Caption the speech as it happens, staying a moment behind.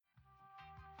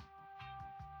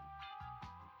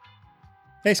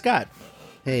Hey, Scott.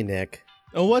 Hey, Nick.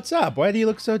 Oh, what's up? Why do you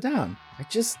look so down? I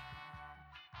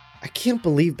can't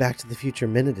believe Back to the Future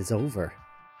Minute is over.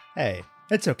 Hey,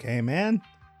 it's okay, man.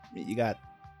 You got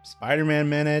Spider-Man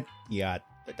Minute. You got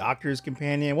the Doctor's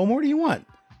Companion. What more do you want?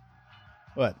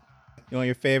 What? You want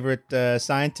your favorite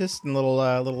scientist and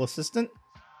little assistant?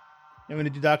 You want me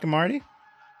to do Doc and Marty?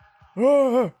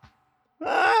 Oh,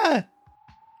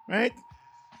 right?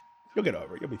 You'll get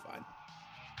over it. You'll be fine.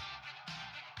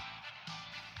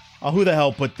 Oh, who the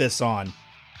hell put this on?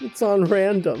 It's on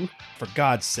random. For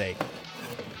God's sake.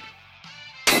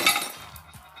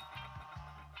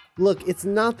 Look, it's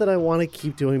not that I want to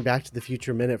keep doing Back to the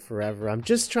Future Minute forever. I'm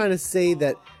just trying to say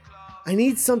that I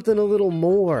need something a little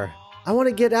more. I want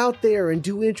to get out there and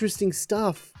do interesting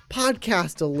stuff,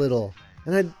 podcast a little.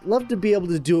 And I'd love to be able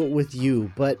to do it with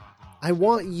you, but I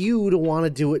want you to want to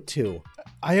do it too.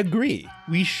 I agree.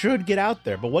 We should get out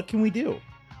there, but what can we do?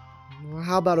 Well,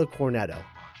 how about a cornetto?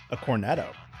 A cornetto?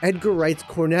 Edgar Wright's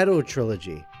Cornetto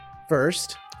trilogy.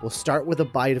 First, we'll start with a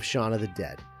bite of Shaun of the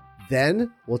Dead.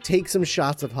 Then, we'll take some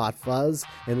shots of Hot Fuzz,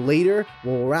 and later,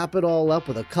 we'll wrap it all up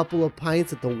with a couple of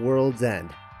pints at the world's end.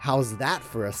 How's that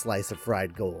for a slice of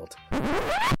fried gold?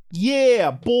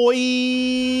 Yeah,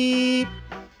 boy!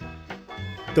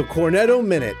 The Cornetto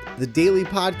Minute, the daily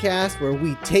podcast where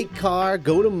we take car,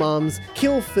 go to Mum's,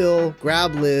 kill Phil,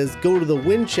 grab Liz, go to the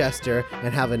Winchester,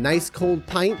 and have a nice cold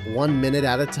pint 1 minute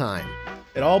at a time.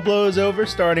 It all blows over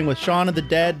starting with Shaun of the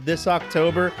Dead this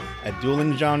October at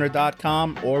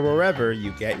duelinggenre.com or wherever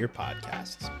you get your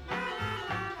podcasts.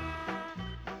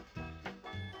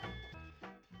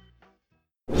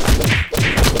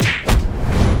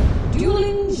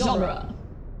 Dueling Genre.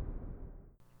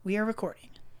 We are recording.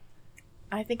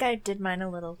 I think I did mine a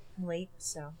little late,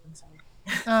 so I'm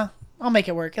sorry. I'll make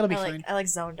it work. It'll be fine. I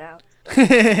zoned out. You're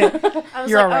I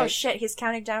was all like, right. oh shit, he's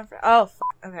counting down for. Oh,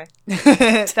 okay.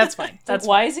 That's fine. That's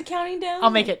Why is it counting down? I'll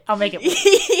make it work.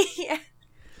 Yeah.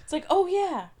 It's like, oh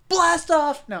yeah. Blast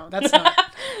off! No, that's not.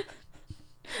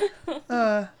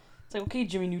 It's like, okay,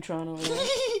 Jimmy Neutron over there.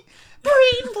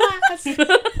 Brain blast!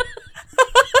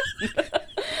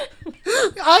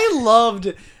 I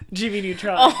loved Jimmy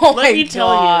Neutron. Oh Let my me tell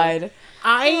god. you.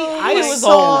 I it was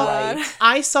saw alright.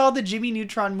 I saw the Jimmy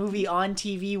Neutron movie on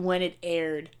TV when it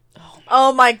aired.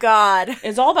 Oh my god.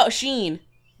 It's all about Sheen.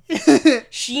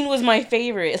 Sheen was my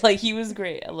favorite. Like, he was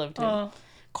great. I loved him.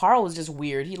 Carl was just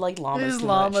weird. He liked llamas His too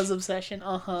llama's much. obsession.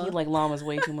 He liked llamas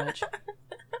way too much.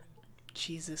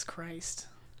 Jesus Christ.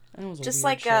 That was a Just weird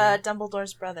like show.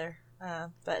 Dumbledore's brother.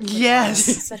 But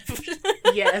Yes.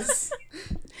 Yes.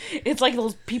 It's like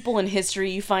those people in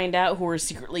history you find out who are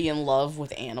secretly in love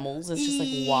with animals. It's just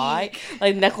like, why?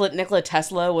 Like Nikola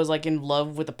Tesla was like in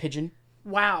love with a pigeon.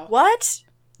 Wow. What?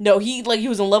 No, he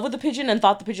was in love with the pigeon and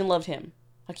thought the pigeon loved him.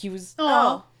 Like he was.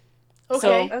 Oh. Okay.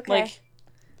 So, Okay. like,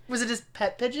 Was it his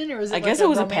pet pigeon or was it I like guess a it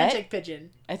was a romantic pet.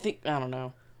 pigeon? I don't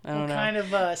know. What kind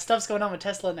of stuff's going on with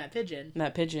Tesla and that pigeon?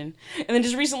 That pigeon. And then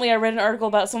just recently I read an article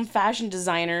about some fashion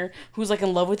designer who's like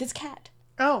in love with his cat.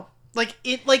 Oh, like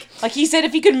Like he said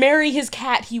if he could marry his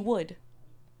cat, he would.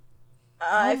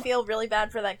 I feel really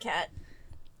bad for that cat.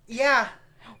 yeah.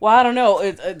 Well, I don't know.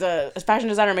 The fashion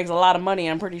designer makes a lot of money.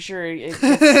 I'm pretty sure it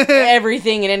gets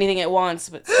everything and anything it wants,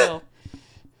 but still.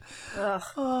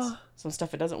 Ugh. Some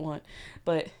stuff it doesn't want.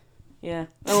 But, yeah.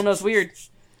 I don't know. It's weird.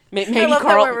 Maybe I love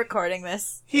Carl... that we're recording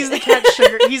this. He's the cat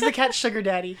sugar. He's the cat sugar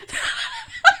daddy.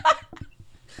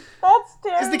 That's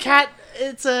terrible. Is the cat?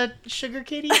 It's a sugar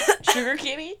kitty. Sugar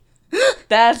kitty?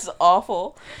 That's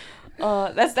awful.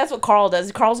 That's what Carl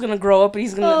does. Carl's gonna grow up and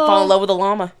he's gonna fall in love with a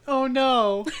llama. Oh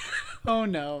no. Oh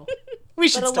no. We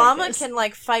should But a start llama this. can,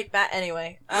 like, fight back.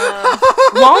 Anyway.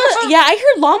 Llamas? Yeah, I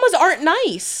heard llamas aren't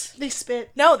nice. They spit.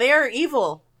 No, they are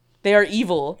evil. They are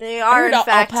evil. They I are, heard in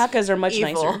fact, alpacas are much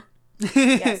evil. nicer.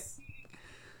 Yes.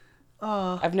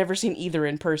 I've never seen either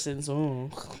in person,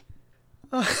 so...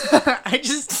 I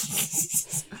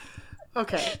just.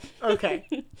 Okay. Okay.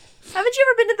 Haven't you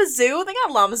ever been to the zoo? They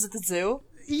got llamas at the zoo.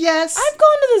 Yes. I've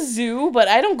gone to the zoo, but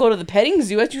I don't go to the petting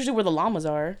zoo. That's usually where the llamas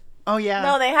are. Oh yeah.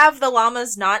 No, they have the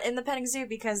llamas not in the petting zoo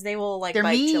because they will, like, They're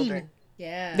bite mean. children.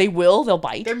 Yeah. They'll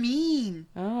bite. They're mean.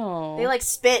 Oh. They, like,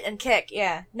 spit and kick,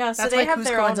 yeah. No, so That's they why have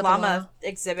their Cusco own ends up llama alone.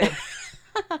 exhibit.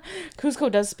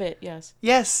 Cusco does spit, yes.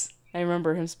 Yes. I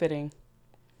remember him spitting.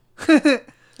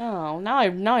 Oh, now I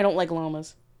don't like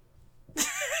llamas.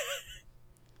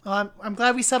 Well, I'm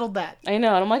glad we settled that. I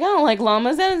know, and I'm like, I don't like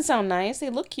llamas. That doesn't sound nice. They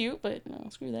look cute, but no,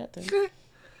 screw that then.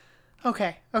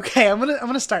 Okay. Okay. I'm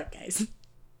gonna start, guys.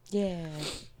 Yeah.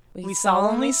 We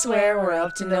solemnly swear we're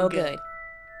up to no good.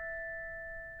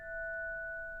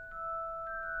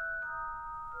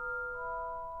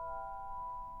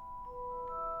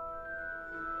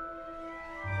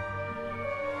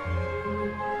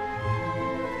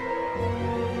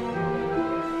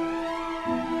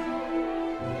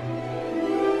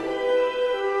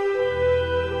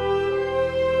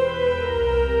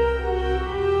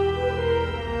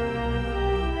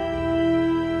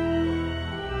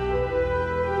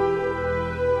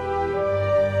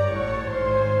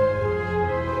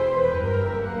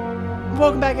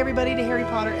 Welcome back, everybody, to Harry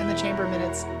Potter and the Chamber of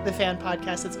Minutes, the fan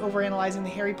podcast that's overanalyzing the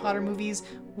Harry Potter movies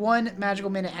one magical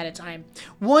minute at a time.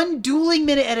 One dueling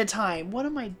minute at a time. What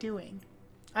am I doing?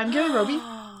 I'm Gary Roby,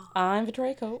 I'm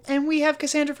Victoria Cope. and we have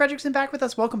Cassandra Fredrickson back with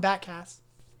us. Welcome back, Cass.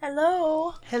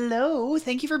 Hello. Hello.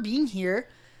 Thank you for being here.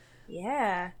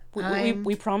 Yeah.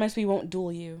 We promise we won't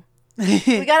duel you.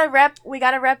 We gotta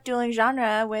rep dueling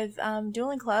genre with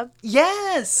Dueling Club.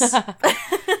 Yes!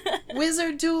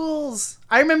 Wizard duels.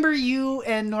 I remember you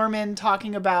and Norman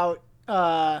talking about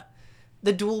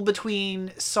the duel between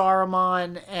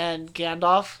Saruman and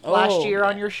Gandalf last year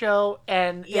on your show,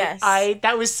 and Yes.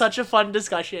 that was such a fun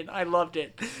discussion. I loved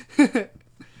it.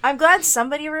 I'm glad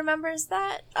somebody remembers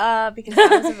that, because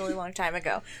that was a really long time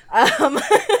ago.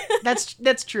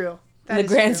 That's true. That In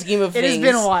the is grand true. scheme of It things.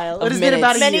 has been a while. It of has been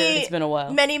about a minutes. year. It's been a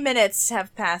while. Many minutes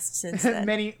have passed since then.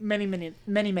 many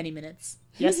minutes.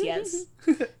 Yes, yes.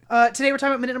 Today we're talking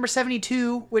about minute number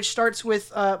 72, which starts with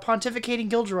pontificating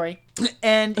Gilderoy,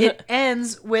 and it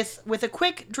ends with a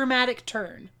quick dramatic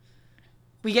turn.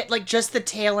 We get like just the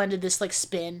tail end of this like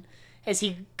spin as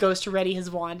he goes to ready his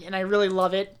wand, and I really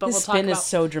love it. But His we'll talk spin about is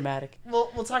so dramatic.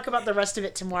 we'll talk about the rest of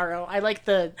it tomorrow. I like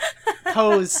the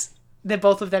pose that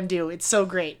both of them do. It's so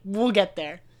great. We'll get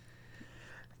there.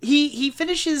 He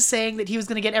finishes saying that he was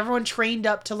going to get everyone trained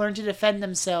up to learn to defend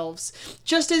themselves,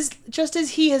 just as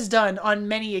he has done on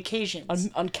many occasions.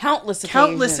 On countless occasions.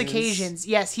 Countless occasions.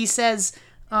 Yes, he says,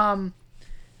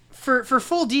 for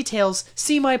full details,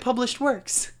 see my published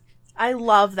works. I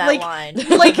love that line.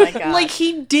 Like, Oh my God. like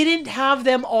he didn't have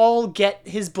them all get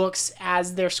his books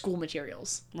as their school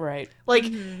materials. Right. Like,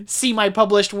 see my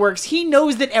published works. He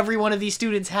knows that every one of these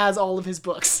students has all of his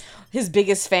books. His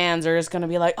biggest fans are just going to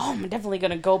be like, oh, I'm definitely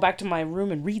going to go back to my room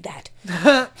and read that.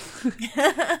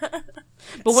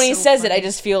 But when he so says it, funny. I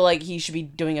just feel like he should be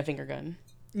doing a finger gun.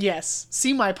 Yes,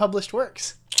 see my published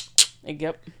works. Like,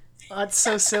 yep. Oh, it's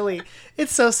so silly.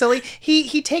 It's so silly.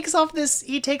 He takes off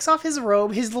his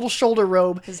robe, his little shoulder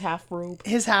robe, His half robe.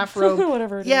 his half robe.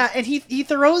 Whatever it Yeah, is. and he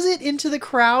throws it into the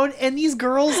crowd, and these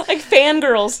girls Like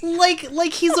fangirls.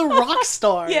 like he's a rock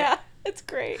star. Yeah, it's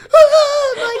great.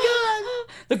 Oh my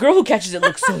god. The girl who catches it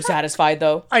looks so satisfied,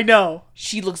 though. I know.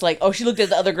 She looks like, she looked at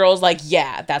the other girls like,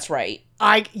 yeah, that's right.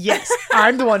 Yes,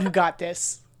 I'm the one who got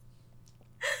this.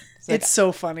 like, It's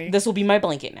so funny. This will be my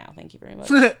blanket now. Thank you very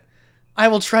much. I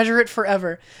will treasure it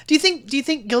forever. Do you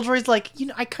think Gilderoy's like,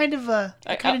 I kind of need that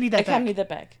I back? kind of need that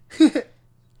back.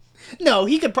 No,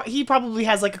 he probably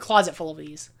has like a closet full of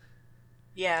these.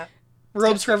 Yeah.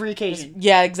 Robes for every occasion.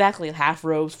 Yeah, exactly. Half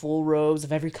robes, full robes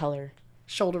of every color.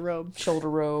 Shoulder robe. Shoulder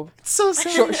robe. So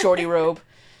silly. Shorty robe.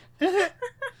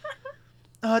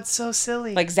 Oh, it's so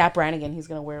silly. Like Zap Brannigan, he's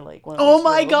gonna wear like one of oh those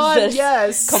my robes god, that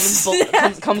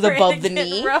yes. comes above the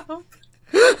knee.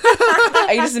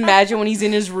 I just imagine when he's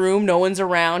in his room, no one's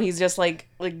around. He's just like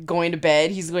going to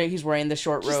bed. He's wearing the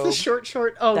short Just robe. the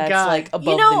short. Oh that's god. like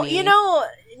above the knee. You know,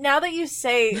 now that you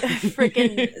say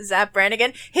freaking Zap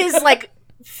Brannigan, his like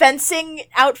fencing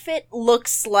outfit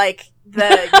looks like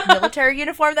the military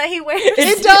uniform that he wears.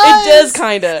 It does! It does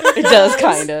kinda. It does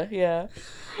kinda. Yeah.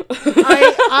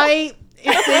 I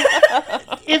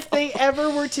if they ever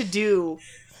were to do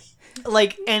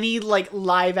like any like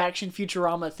live action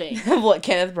Futurama thing, What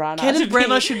Kenneth Branagh? Kenneth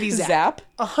Branagh should be Zap.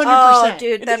 100%. Oh,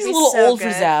 dude, I think that'd he's be a little so old good.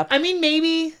 for Zap I mean,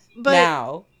 maybe, but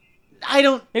now. I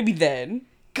don't. Maybe then.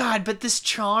 God, but this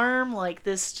charm, like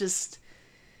this, just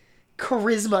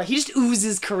charisma. He just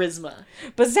oozes charisma.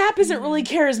 But Zap isn't really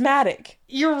charismatic.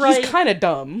 You're right. He's kind of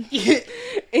dumb.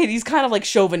 And he's kind of like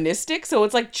chauvinistic, so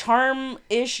it's like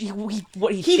charm-ish.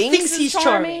 What he thinks he's is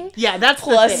charming. Yeah, that's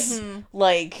Plus, the thing.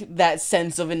 like that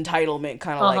sense of entitlement,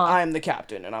 kind of like Uh-huh. I'm the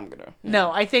captain and I'm gonna.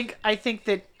 No, I think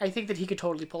that he could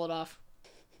totally pull it off.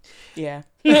 Yeah,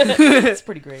 it's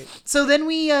pretty great. So then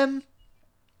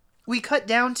we cut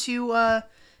down to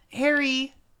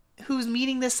Harry, who's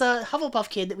meeting this Hufflepuff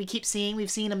kid that we keep seeing.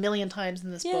 We've seen a million times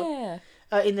in this book. Yeah.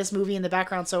 In this movie in the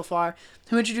background so far,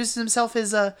 who introduces himself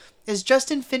as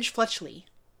Justin Finch Fletchley.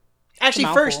 Actually,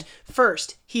 Mouthful.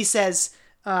 first he says,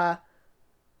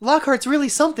 Lockhart's really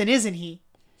something, isn't he?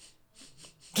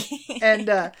 And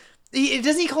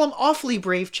doesn't he call him awfully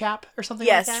brave chap or something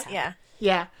Yes, like that? yeah.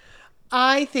 Yeah.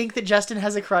 I think that Justin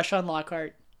has a crush on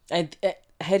Lockhart.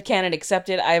 Headcanon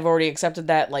accepted. I've already accepted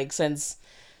that like since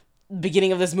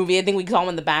beginning of this movie. I think we saw him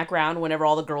in the background whenever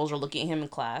all the girls are looking at him in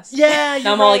class. Yeah, And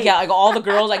you're I'm all like, right. yeah, I go all the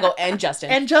girls. I go and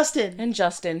Justin And Justin. and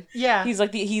Justin. Yeah. He's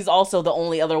like he's also the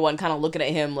only other one kind of looking at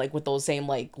him like with those same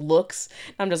like looks.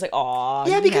 And I'm just like, aw.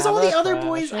 Yeah, you because have all a the other crush.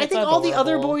 boys, I It's think all the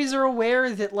other adorable. boys are aware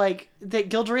that that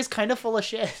Gilderoy's kind of full of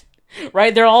shit.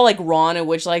 Right? They're all like Ron, in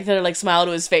which like they're like smile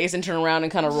to his face and turn around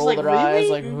and kind of roll like, their eyes,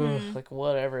 really? like ugh, like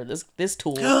whatever. This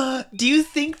tool. Do you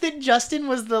think that Justin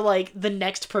was the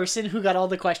next person who got all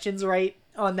the questions right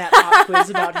on that pop quiz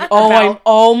about him?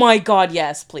 Oh my god,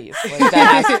 yes, please. Like,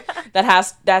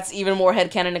 that's even more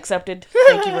headcanon accepted.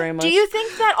 Thank you very much. Do you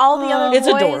think that all the other It's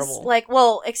boys, adorable. like,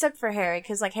 well, except for Harry,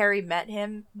 because like Harry met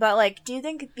him, but like, do you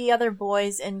think the other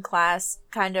boys in class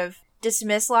kind of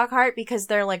dismiss Lockhart because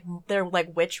they're like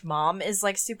witch mom is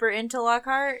like super into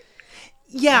Lockhart?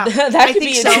 Yeah, that I could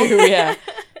think be so. it too, yeah.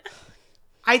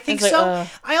 I think It's like, so.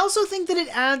 I also think that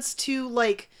it adds to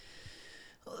like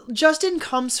Justin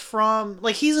comes from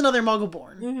like he's another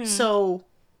Muggle-born, so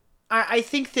I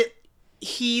think that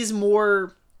he's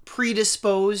more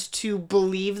predisposed to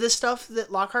believe the stuff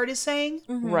that Lockhart is saying.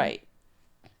 Right.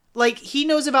 Like he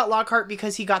knows about Lockhart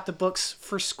because he got the books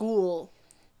for school,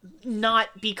 not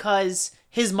because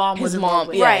his mom was in love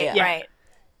with him. Right, yeah. right.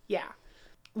 Yeah.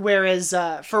 Whereas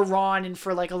for Ron and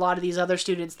for like a lot of these other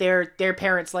students, their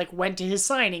parents like went to his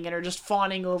signing and are just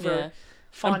fawning over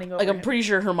I'm him. pretty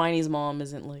sure Hermione's mom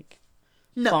isn't like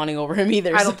No. fawning over him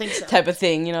either. I don't think so. Type of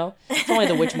thing, you know. It's only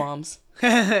the witch moms.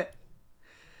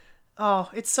 Oh,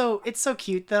 it's so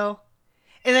cute though.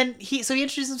 And then he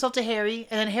introduces himself to Harry,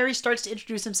 and then Harry starts to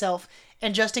introduce himself,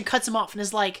 and Justin cuts him off and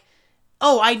is like,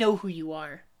 "Oh, I know who you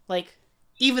are. Like,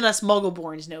 even us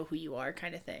Muggle-borns know who you are,"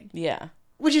 kind of thing. Yeah.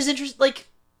 Which is interesting. Like,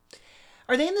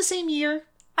 are they in the same year?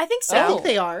 I think so. I think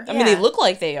they are. I mean, they Yeah. look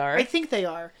like they are. I think they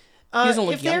are. doesn't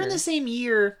look If they're in younger. the same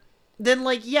year, then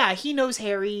like yeah, he knows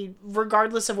Harry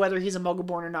regardless of whether he's a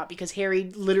Muggle-born or not, because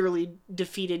Harry literally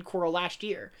defeated Quirrell last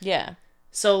year. Yeah.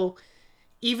 So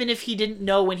even if he didn't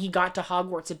know when he got to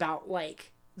Hogwarts about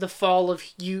like the fall of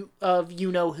you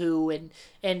know who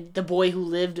and the boy who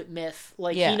lived myth,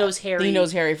 like Yeah. he knows Harry. He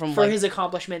knows Harry from for like, his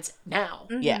accomplishments now,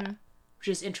 yeah. which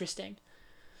is interesting.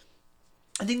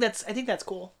 I think that's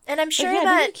cool. And I'm sure Yeah,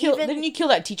 that didn't you kill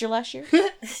that teacher last year?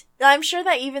 I'm sure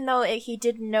that even though he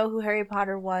didn't know who Harry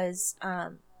Potter was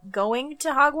going to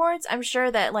Hogwarts, I'm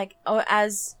sure that like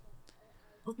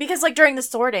because like during the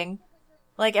sorting,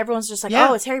 like everyone's just like, Yeah.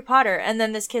 "Oh, it's Harry Potter," and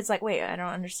then this kid's like, "Wait, I don't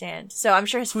understand." So I'm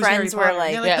sure his Who's friends Harry were Potter?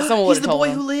 like, And Yeah, they're someone he's would've the told boy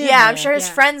him. who lived. "Yeah," I'm sure his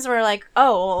Yeah. friends were like,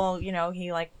 "Oh, well, you know,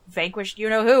 he like vanquished you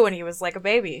know who when he was like a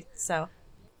baby." So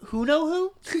Who know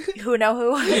who? who know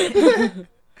who?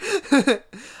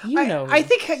 You know. I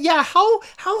think yeah. How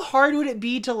hard would it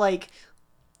be to like?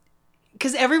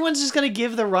 Because everyone's just gonna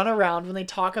give the runaround when they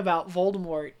talk about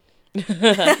Voldemort.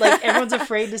 Like everyone's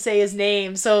afraid to say his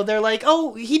name, so they're like,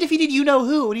 "Oh, he defeated you know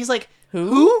who," and he's like,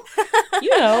 "Who?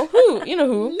 You know who? You know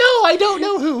who? No, I don't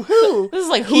know who. Who? This is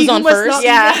like He who's who on must first. not be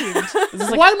Yeah. named. This is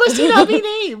like, Why must he not be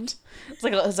named?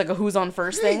 it's like a who's on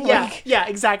first thing. Yeah, Like, yeah,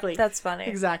 exactly. That's funny.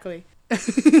 Exactly.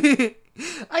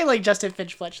 I like Justin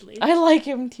Finch Fletchley. I like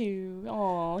him too.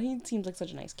 Oh, he seems like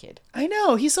such a nice kid. I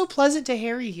know, he's so pleasant to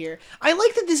Harry here. I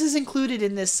like that this is included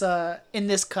in this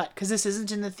cut because this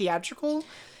isn't in the theatrical,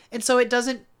 and so it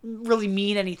doesn't really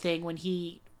mean anything when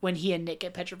he and Nick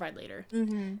get petrified later. I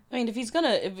mean, if he's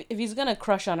gonna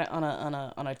crush on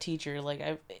a teacher, like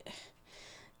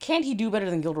can't he do better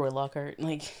than Gilderoy Lockhart?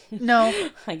 Like, No,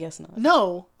 I guess not.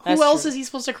 no. Who That's else true. is he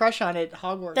supposed to crush on at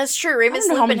Hogwarts? That's true. Remus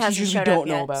know how Lupin many hasn't teachers we showed don't up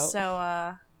know yet, about. so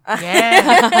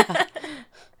yeah.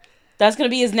 That's gonna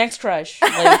be his next crush.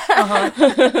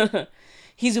 Like,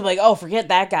 he's gonna be like, oh, forget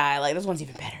that guy. Like, this one's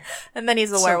even better. and then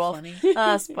he's a So werewolf. funny.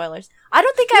 Spoilers. I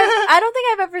don't think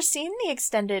I've ever seen the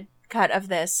extended cut of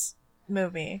this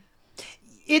movie.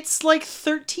 It's like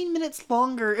 13 minutes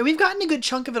longer, and we've gotten a good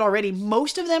chunk of it already.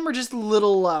 Most of them are just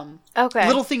little Okay.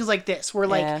 little things like this, where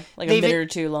like yeah, like a they've minute or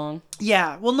two long.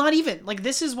 yeah, well, not even like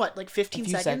this is what like 15 A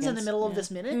few seconds in the seconds, middle of yeah.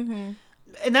 this minute,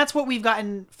 and that's what we've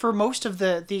gotten for most of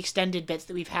the extended bits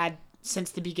that we've had since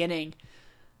the beginning.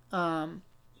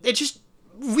 It just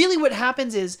really what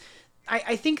happens is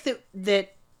I think that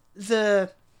the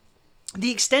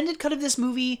extended cut of this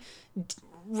movie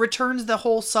returns the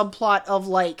whole subplot of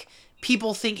like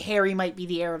people think Harry might be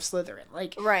the heir of Slytherin.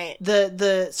 Like Right.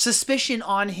 the suspicion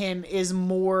on him is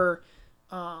more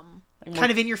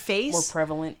kind of in your face. More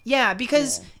prevalent. Yeah,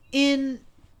 because in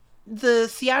the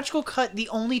theatrical cut, the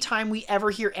only time we ever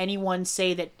hear anyone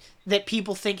say that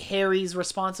people think Harry's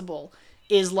responsible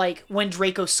is like when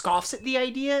Draco scoffs at the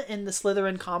idea in the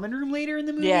Slytherin common room later in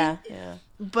the movie. Yeah.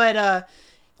 But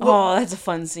Oh, that's a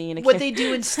fun scene. I what can't- they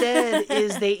do instead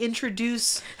is they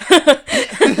introduce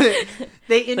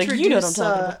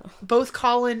both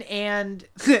Colin and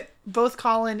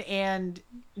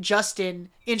Justin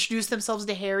introduce themselves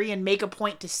to Harry and make a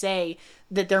point to say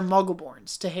that they're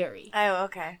Muggleborns to Harry. Oh,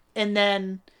 okay. And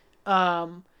then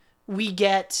we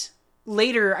get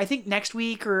later, I think next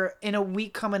week or in a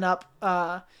week coming up,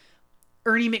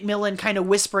 Ernie Macmillan kind of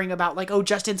whispering about like, oh,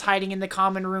 Justin's hiding in the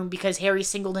common room because Harry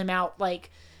singled him out,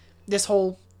 like this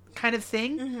whole kind of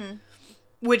thing,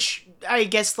 which I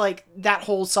guess like that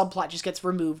whole subplot just gets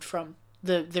removed from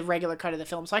the regular cut of the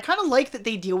film. So I kind of like that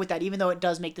they deal with that, even though it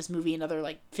does make this movie another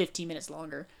like 15 minutes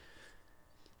longer.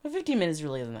 But 15 minutes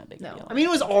really isn't that big a No, deal. I mean, it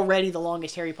was already the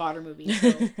longest Harry Potter movie,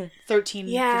 so 13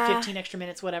 Yeah. to 15 extra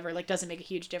minutes, whatever, like doesn't make a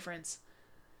huge difference.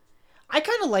 I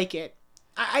kind of like it.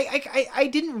 I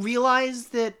didn't realize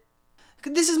that.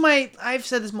 This is I've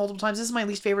said this multiple times, this is my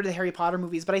least favorite of the Harry Potter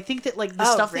movies, but I think that like the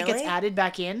Oh, stuff that gets really? added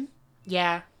back in,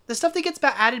 yeah, the stuff that gets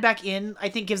added back in, I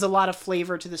think gives a lot of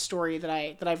flavor to the story that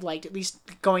I've liked, at least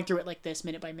going through it like this,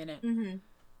 minute by minute. Mm-hmm.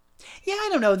 Yeah, I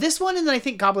don't know, this one and then I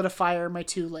think Goblet of Fire are my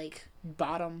two like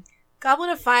bottom. Goblet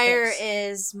of Fire Picks.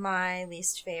 is my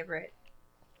least favorite.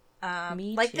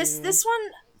 Me Like too. this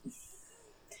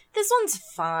one's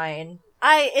fine.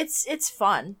 It's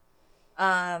fun.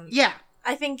 Yeah,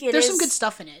 I think it there's is- some good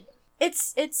stuff in it.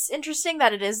 It's interesting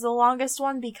that it is the longest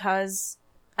one because,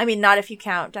 I mean, not if you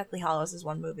count Deathly Hallows as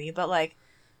one movie, but like,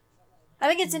 I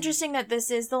think it's interesting that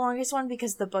this is the longest one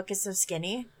because the book is so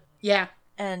skinny Yeah.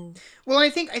 and Well,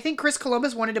 I think Chris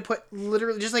Columbus wanted to put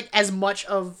literally just like as much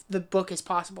of the book as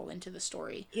possible into the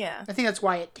story. yeah. I think that's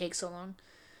why it takes so long.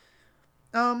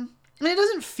 And it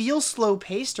doesn't feel slow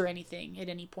paced or anything at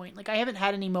any point. Like I haven't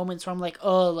had any moments where I'm like,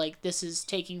 oh, like this is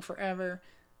taking forever.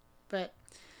 But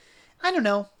I don't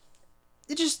know.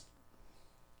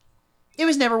 It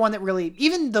was never one that really,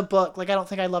 even the book, like I don't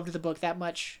think I loved the book that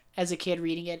much as a kid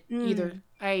reading it either.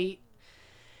 I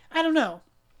don't know.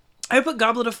 I would put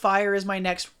Goblet of Fire as my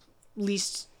next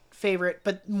least favorite,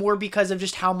 but more because of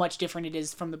just how much different it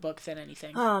is from the book than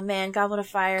anything. Oh man, Goblet of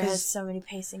Fire 'Cause- has so many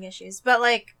pacing issues. But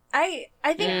like, I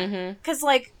think Mhm. because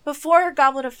like before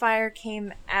Goblet of Fire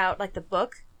came out, like the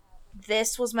book,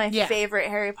 this was my Yeah. favorite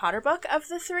Harry Potter book of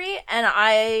the three, and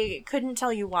I couldn't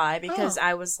tell you why because Oh.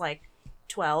 I was like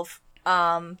 12.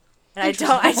 And I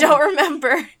don't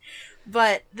remember.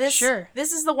 But this Sure.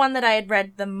 this is the one that I had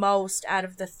read the most out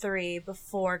of the three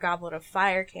before Goblet of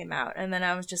Fire came out, and then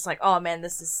I was just like, oh man,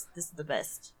 this is the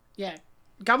best. Yeah.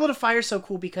 Goblet of Fire is so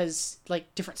cool because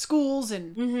like different schools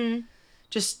and Mm-hmm.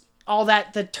 just all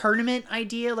that, the tournament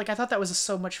idea, like I thought that was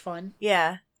so much fun.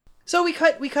 Yeah. So we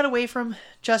cut away from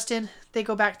Justin. They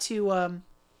go back to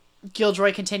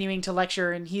Gilderoy continuing to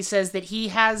lecture, and he says that he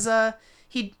has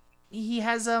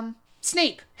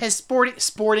Snape has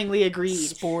sportingly agreed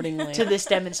Sportingly. to this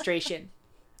demonstration.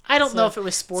 I don't know if it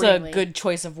was It's sportingly. a good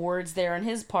choice of words there on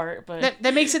his part, but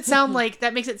That makes it sound like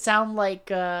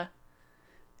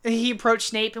he approached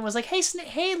Snape and was like,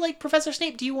 "Hey, like Professor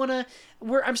Snape, do you want to?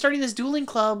 I'm starting this dueling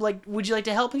club. Like, would you like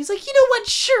to help?" And he's like, "You know what?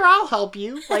 Sure, I'll help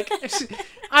you." Like,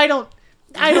 I don't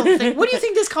think. What do you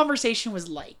think this conversation was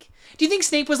like? Do you think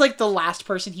Snape was like the last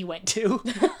person he went to?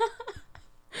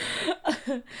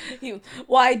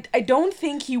 I don't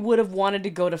think he would have wanted to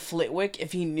go to Flitwick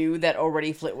if he knew that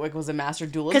already Flitwick was a master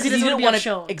duelist. 'Cause he doesn't didn't wanna be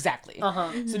wanna- outshone. Exactly.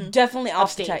 Uh-huh. So definitely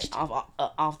off Upstaged.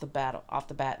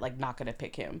 the bat, like not gonna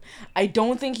pick him. I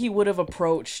don't think he would have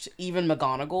approached even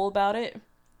McGonagall about it.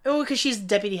 Oh, because she's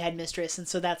deputy headmistress, and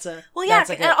so that's a. Well, yeah, That's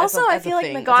like a- and that's a- also I that's a feel like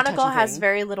thing. That's a touchy McGonagall has thing.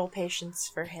 very little patience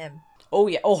for him. Oh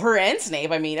yeah. Oh, her and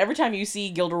Snape. I mean, every time you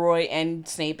see Gilderoy and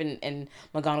Snape and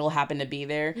McGonagall happen to be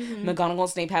there, McGonagall and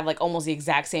Snape have like almost the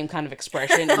exact same kind of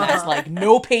expression, and that's like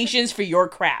no patience for your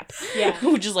crap. Yeah.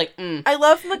 Which is like, I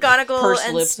love McGonagall Pursed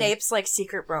and lips. Snape's like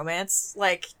secret romance.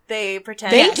 Like they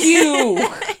pretend. thank you.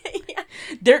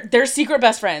 They're secret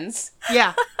best friends.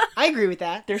 Yeah, I agree with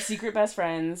that. They're secret best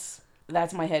friends.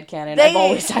 That's my headcanon. They-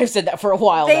 I've said that for a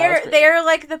while. now. It's They're great. they're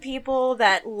like the people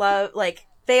that love, like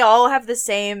they all have the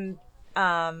same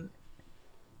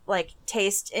like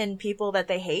taste in people that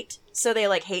they hate, so they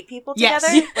like hate people Yes.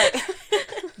 together. Like,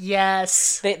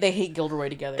 Yes. They hate Gilderoy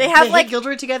together. they have They like hate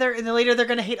Gilderoy together, and then later they're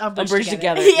gonna hate Umbridge, Umbridge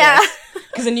together. together. yeah.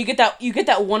 Because then you get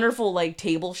that wonderful like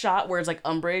table shot where it's like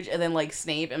Umbridge and then like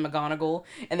Snape and McGonagall,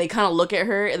 and they kind of look at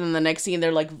her, and then the next scene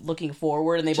they're like looking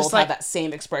forward, and they Just both like, have that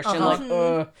same expression,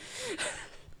 uh-huh. like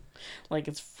like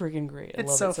it's freaking great. I It's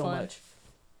love so it so fun. much.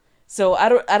 So I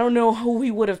don't know who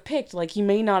he would have picked. Like he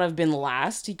may not have been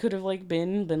last. He could have like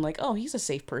been like, oh, he's a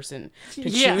safe person to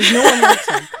Yeah. choose. No one likes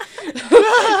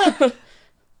him.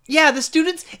 Yeah, the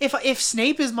students. If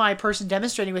Snape is my person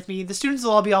demonstrating with me, the students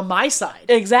will all be on my side.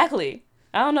 Exactly.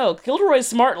 I don't know. Gilderoy's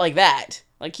smart like that.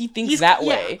 Like he thinks that yeah,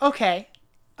 way. Okay.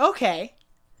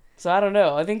 So I don't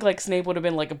know. I think like Snape would have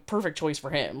been like a perfect choice for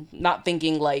him. Not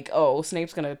thinking like, oh,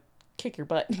 Snape's gonna kick your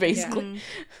butt, basically.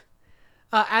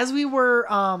 As we were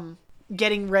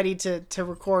getting ready to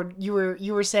record, you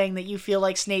were saying that you feel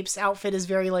like Snape's outfit is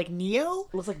very like Neo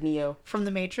Looks like Neo from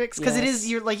the Matrix, because it is,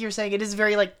 you're saying it is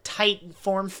very like tight and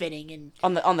form fitting, and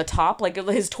on the top, like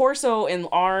his torso and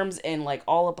arms and like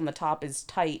all up on the top is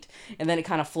tight, and then it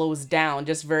kind of flows down,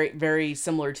 just very very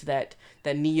similar to that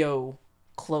Neo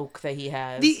cloak that he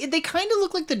has. they kind of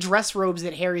look like the dress robes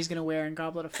that Harry's gonna wear in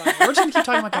Goblet of Fire. We're just gonna keep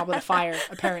talking about Goblet of Fire,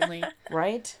 apparently.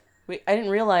 Right? I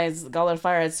didn't realize Goblet of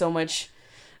Fire had so much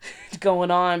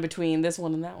going on between this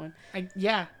one and that one.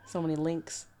 Yeah. So many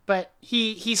links. But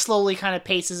he slowly kind of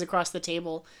paces across the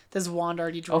table. This wand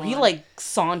already drawn. Oh, he like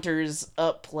saunters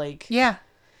up like yeah,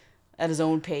 at his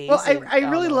own pace. Well, I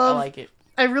really love. I like it.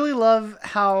 I really love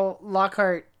how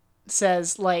Lockhart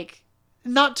says, like,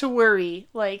 not to worry,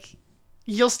 like,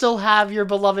 you'll still have your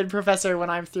beloved professor when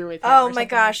I'm through with him. Oh or my something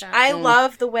gosh, like that. I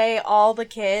love the way all the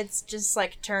kids just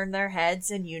like turn their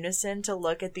heads in unison to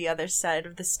look at the other side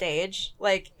of the stage.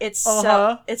 Like it's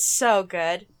so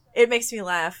good. It makes me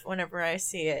laugh whenever I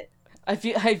see it. I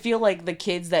feel like the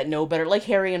kids that know better, like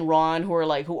Harry and Ron, who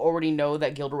already know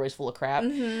that Gilderoy's full of crap,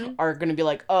 are gonna be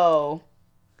like, oh,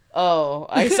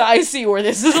 I see where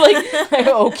this is like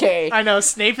okay. I know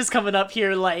Snape is coming up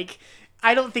here like,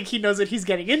 I don't think he knows what he's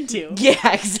getting into.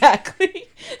 Yeah, exactly.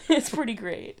 It's pretty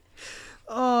great.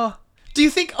 Do you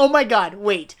think? Oh my God!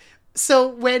 Wait. So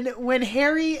when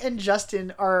Harry and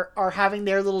Justin are having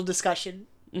their little discussion,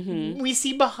 we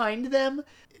see behind them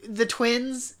the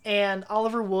twins and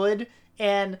Oliver Wood,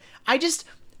 and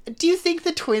do you think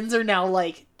the twins are now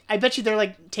like? I bet you they're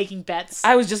like taking bets.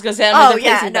 I was just gonna say. Oh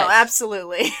yeah, no,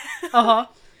 absolutely.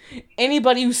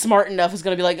 Anybody who's smart enough is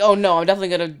gonna be like, oh no, I'm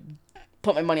definitely gonna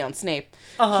put my money on Snape.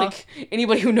 Like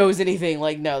anybody who knows anything,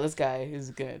 like, no, this guy is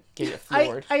gonna get it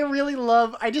floored.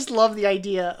 I just love the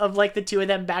idea of like the two of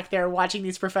them back there watching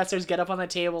these professors get up on the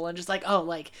table and just like, oh,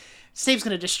 like Snape's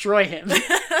gonna destroy him.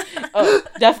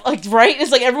 Like right?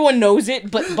 It's like everyone knows it,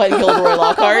 but Gilderoy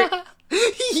Lockhart.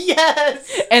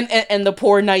 Yes. And the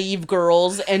poor naive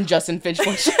girls and Justin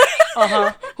Finchfletch.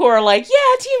 Who are like,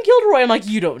 yeah, Team Gilderoy. I'm like,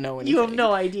 you don't know anything. You have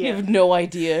no idea. You have no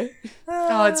idea.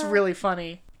 Oh, it's really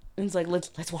funny. And it's like,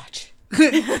 let's watch.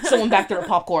 Someone back there with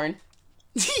popcorn.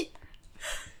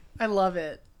 I love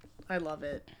it. I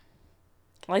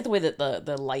like the way that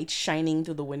the light's shining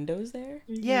through the windows there.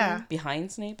 Yeah.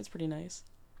 Behind Snape, it's pretty nice.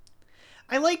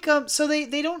 I like so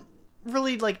they don't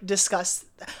really like discuss.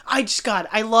 I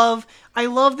love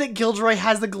that Gilderoy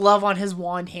has the glove on his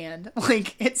wand hand.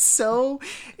 Like it's so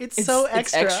extra.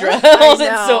 It's extra.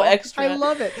 It's so extra. I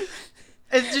love it.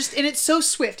 And it's so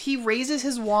swift. He raises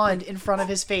his wand in front of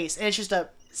his face, and it's just a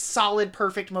solid,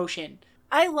 perfect motion.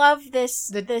 I love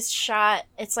this shot.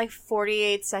 It's like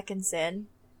 48 seconds in,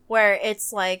 where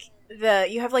it's like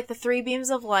you have like the three beams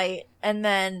of light, and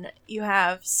then you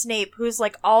have Snape, who's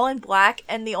like all in black,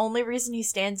 and the only reason he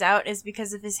stands out is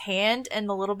because of his hand and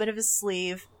a little bit of his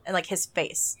sleeve and like his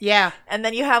face. Yeah. And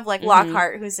then you have like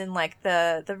Lockhart, who's in like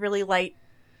the really light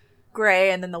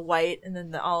gray, and then the white, and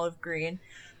then the olive green.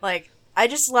 Like, I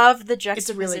just love the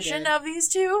juxtaposition of these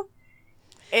two.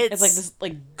 It's like this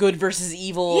like good versus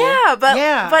evil. Yeah,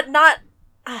 but not.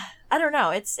 I don't know.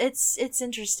 It's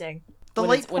interesting. The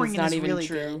light pouring in is really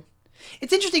good.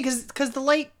 It's interesting because the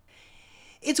light.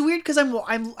 It's weird because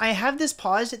I have this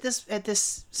paused at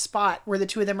this spot where the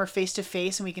two of them are face to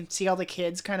face and we can see all the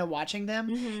kids kind of watching them,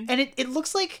 and it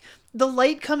looks like the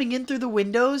light coming in through the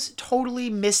windows totally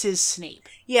misses Snape.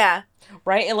 Yeah.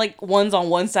 Right, and like one's on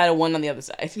one side and one on the other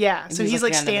side. Yeah, so he's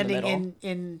like standing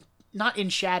in not in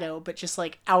shadow, but just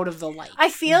like out of the light. I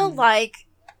feel like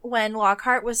when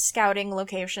Lockhart was scouting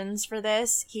locations for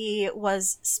this, he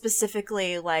was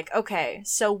specifically like, okay,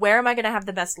 so where am I going to have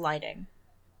the best lighting?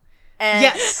 And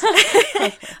yes.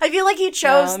 I feel like he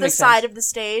chose the side of the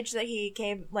stage that he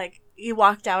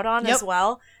walked out on as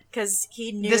well, because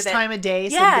he knew this time of day,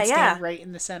 so he could stand right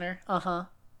in the center.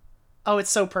 Oh,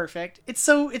 it's so perfect. It's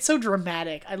so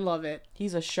dramatic. I love it.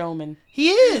 He's a showman. He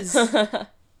is.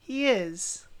 He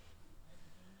is.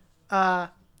 I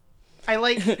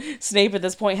like Snape at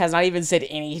this point has not even said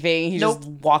anything. He just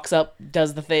walks up,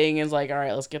 does the thing, and is like, all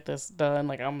right, let's get this done.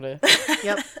 Like, I'm gonna.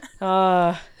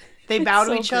 Yep. They bow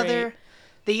to each other.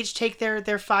 They each take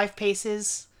their 5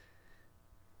 paces.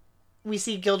 We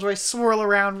see Gilderoy swirl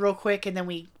around real quick, and then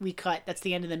we cut. That's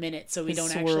the end of the minute, so we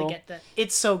don't actually get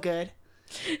it's so good.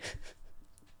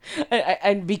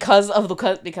 And because of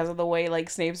the way like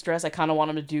Snape's dressed, I kind of want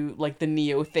him to do like the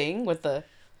Neo thing with the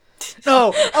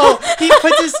Oh, he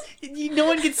puts his. No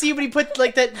one can see, but he put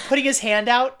like that, putting his hand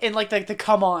out and like the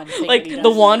come on thing. Like that he the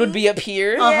does. wand would be up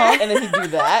here, Uh-huh. and then he'd do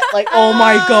that. Like, oh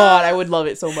my god, I would love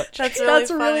it so much. That's really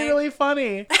That's funny. really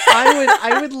funny.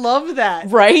 I would love that.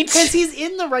 Right? Because he's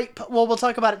in the right. Well, we'll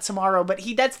talk about it tomorrow. But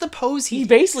that's the pose He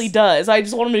basically does. I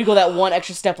just want him to go that one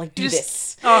extra step, like do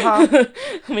this. Uh huh.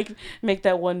 make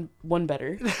that one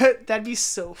better. That'd be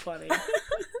so funny.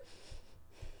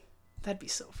 That'd be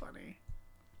so funny.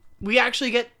 We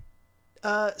actually get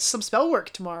some spell work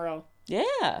tomorrow.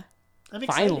 Yeah. I'm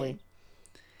excited. Finally.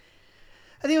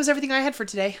 I think it was everything I had for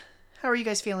today. How are you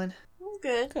guys feeling?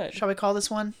 Good. Good. Shall we call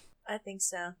this one? I think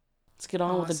so. Let's get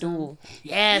on with the Awesome. duel.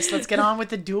 Yes, let's get on with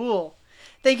the duel.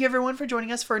 Thank you everyone for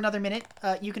joining us for another minute.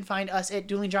 You can find us at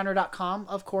duelinggenre.com,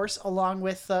 of course, along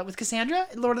with Cassandra,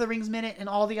 Lord of the Rings Minute, and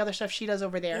all the other stuff she does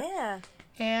over there. Yeah.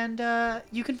 And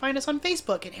you can find us on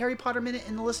Facebook at Harry Potter Minute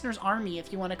and the Listener's Army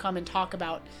if you want to come and talk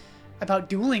about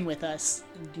dueling with us.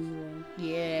 Duel.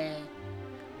 Yeah.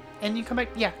 And you come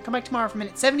back tomorrow for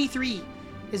minute 73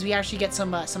 as we actually get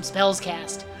some spells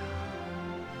cast.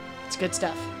 It's good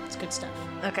stuff.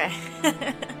 Okay.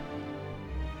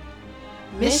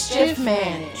 Mischief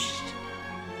managed.